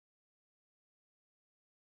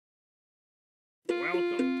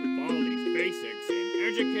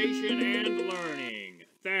education and learning.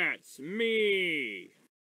 That's me.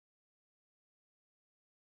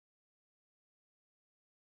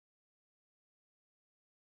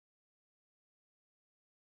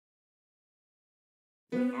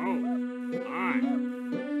 Oh, hi.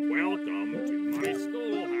 Welcome to my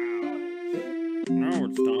schoolhouse. Now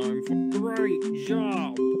it's time for... Great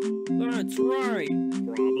job! That's right!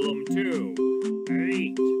 Problem 2.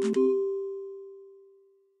 8.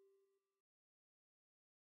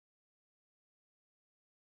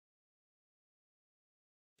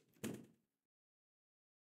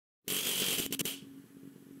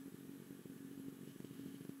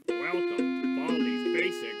 Welcome to Baldi's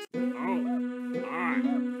Basics. Oh, hi.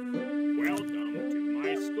 Welcome to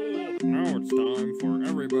my school. Now it's time for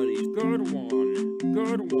everybody's good one.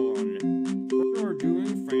 Good one. You're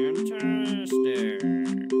doing fantastic.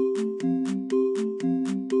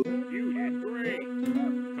 You did great.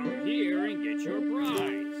 Come here and get your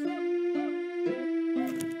prize.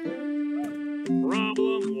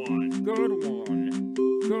 Problem 1. Good one.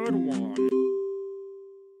 Good one.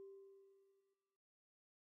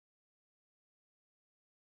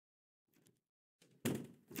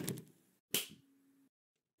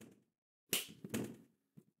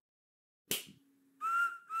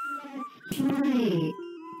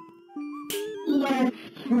 Let's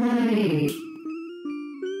play.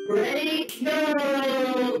 Ready? Go!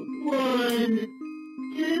 1,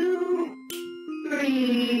 2,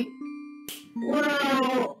 3.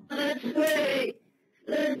 Wow! Let's play!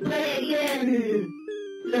 Let's play again!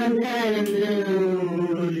 Sometime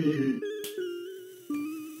soon.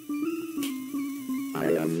 I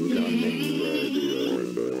am coming,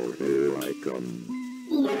 radio, here I come.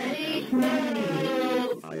 Let's go!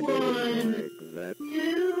 I don't 1, like that. 2,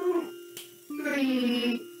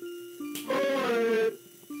 3, 4,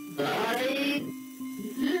 5, I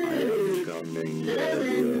am coming,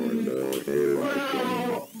 radio, here I come.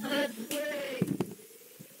 wow! Let's play!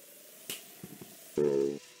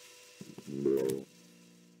 Oh, no.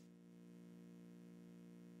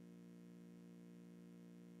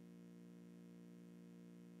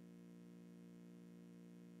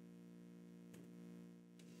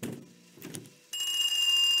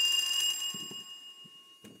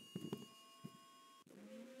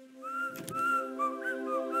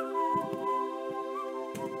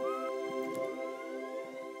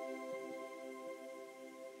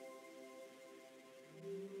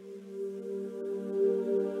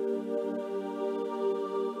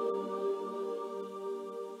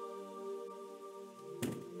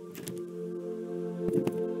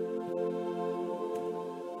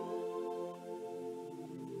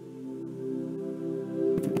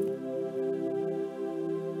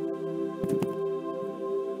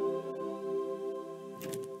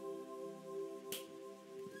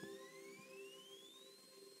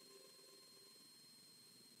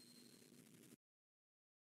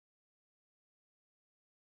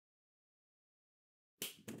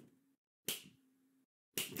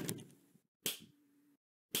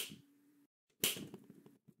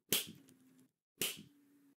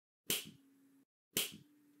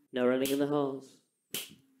 No running in the halls.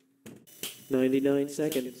 99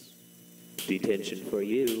 seconds. Detention for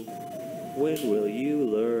you. When will you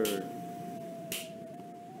learn?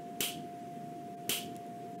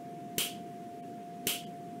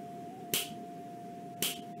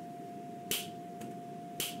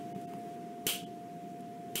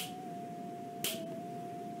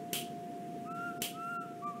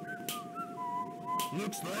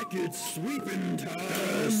 Looks like it's sweeping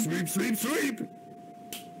time. Sweep, sweep, sweep.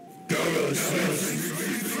 Gotta sweep,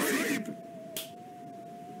 sweep, sweep.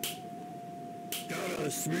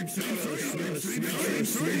 Gotta sweep, sweep, sweep, sweep,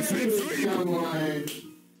 sweep, sweep, sweep. Someone.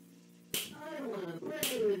 I wanna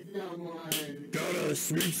play with someone. Gotta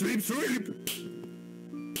sweep, sweep, sweep.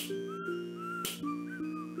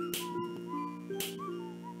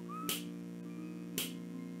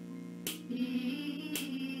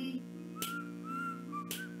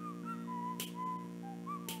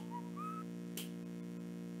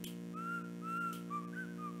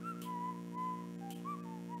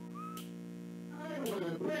 I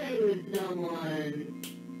wanna play with someone.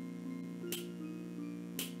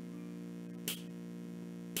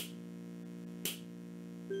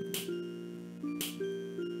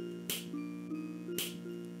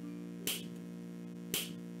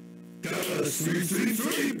 Gotta sweep, sweep,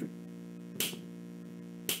 sweep.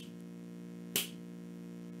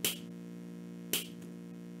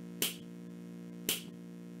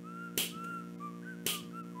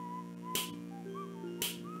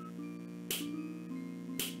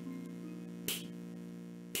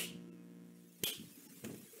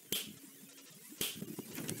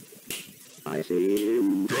 I see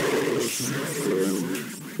you.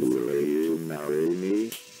 Will you marry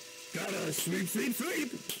me? Gotta sweep, sweep,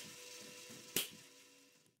 sweep.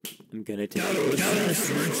 I'm gonna take Gotta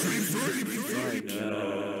sweep, sweep, sweep. I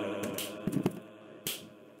know.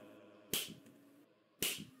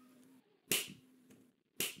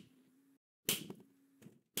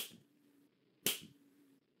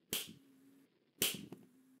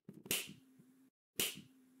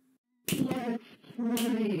 Let's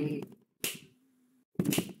play.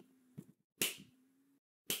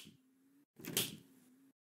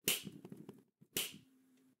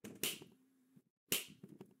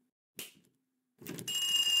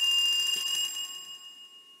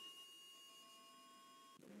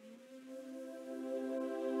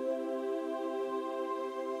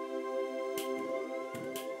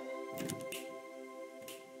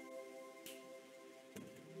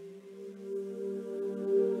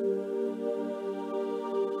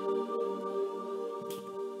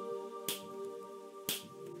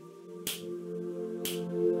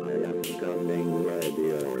 Coming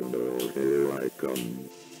ready, or here I come.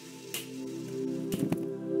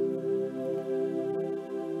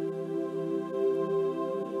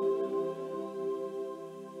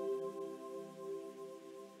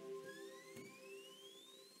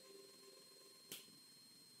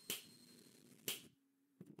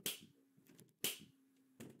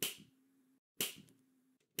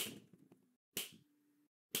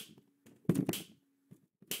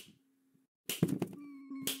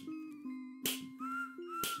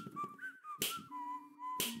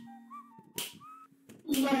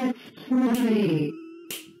 Let's play.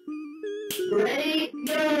 Ready,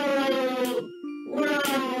 go!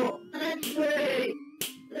 Wow, let's play.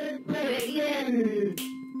 Let's play again.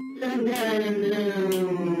 Sometime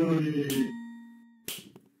soon.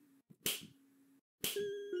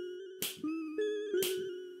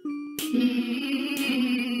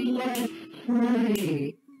 Let's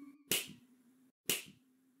play.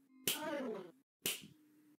 I want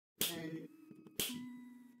and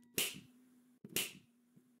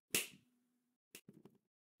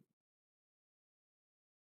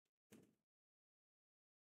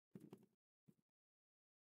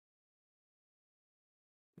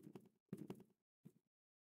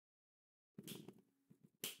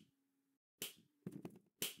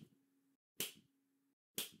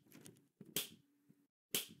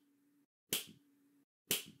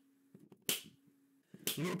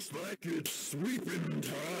Looks like it's sweeping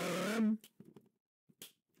time.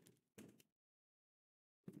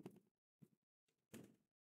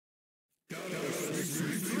 Gotta sweep,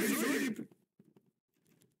 sweep, sweep, sweep.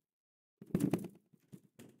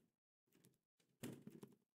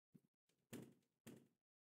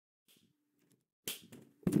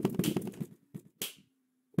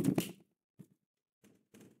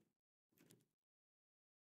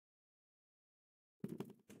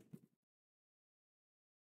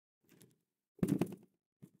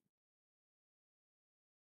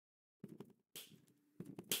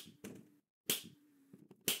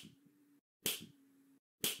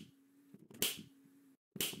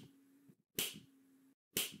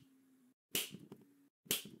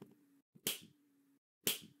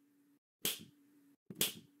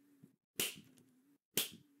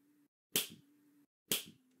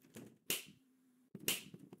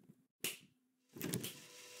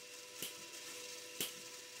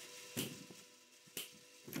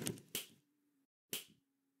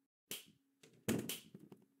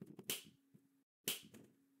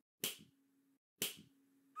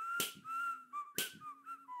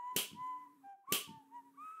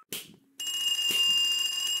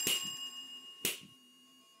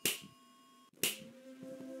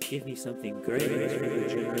 Give me something great for your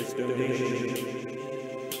generous donation.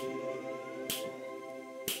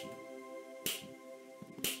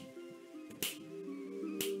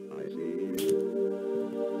 I see you.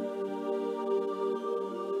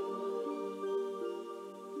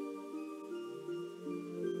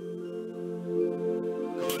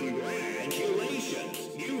 Congratulations!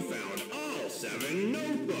 You found all 7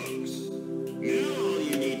 notebooks. Now all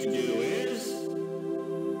you need to do is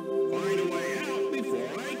find a way out before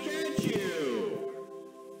I catch you.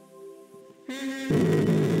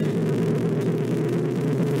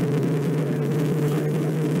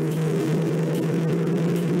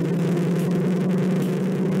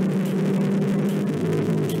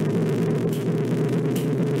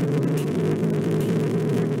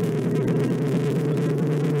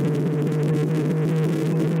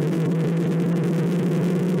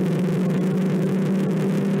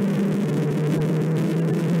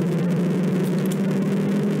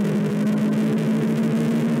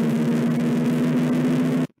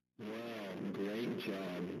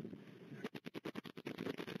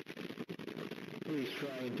 Please try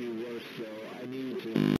and do worse, though. I need to...